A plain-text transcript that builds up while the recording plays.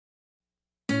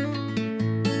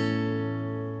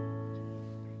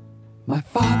My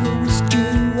father was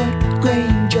Stuart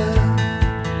Granger,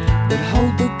 but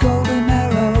hold the golden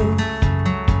arrow.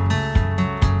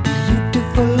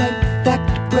 Beautiful like that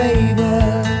braver,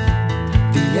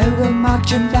 the ever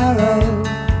marching arrow.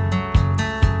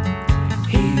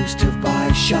 He used to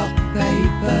buy shop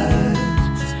papers,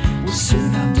 was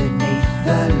soon underneath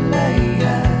the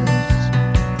layers.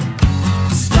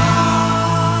 Stargazer.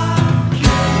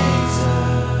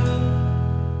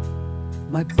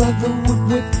 My brother would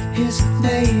whip his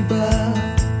neighbor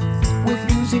with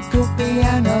musical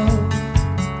piano.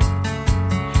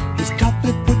 His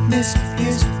couplet would miss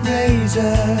his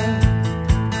razor,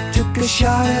 took a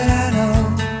shot at Anno.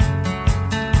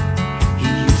 He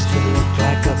used to look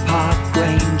like a park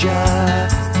ranger,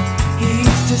 he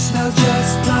used to smell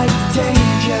just like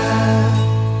danger.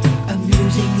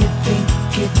 Amusing, you'd think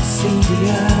it's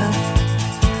easier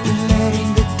than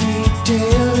letting the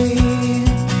detail in.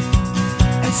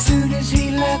 As soon as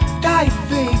he left I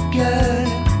figured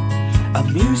a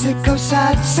musical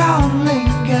sad song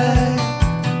lingered,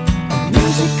 a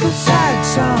musical sad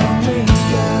song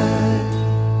lingered.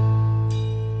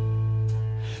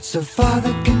 So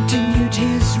father continued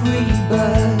his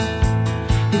rebirth,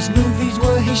 his movies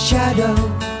were his shadow.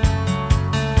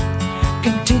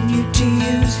 Continued to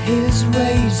use his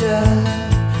razor,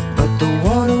 but the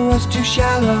water was too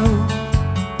shallow.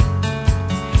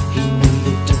 He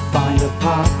needed to find a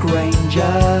park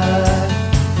ranger,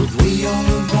 with we all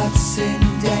of us in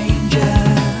danger.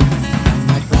 And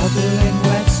my brother in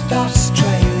West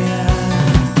Australia,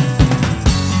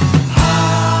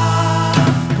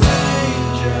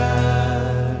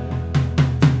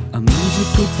 a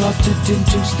musical plotted in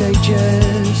 2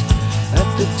 stages. At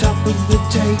the top of the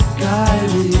take I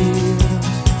reel,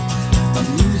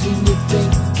 amusing, you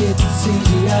think it's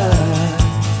easier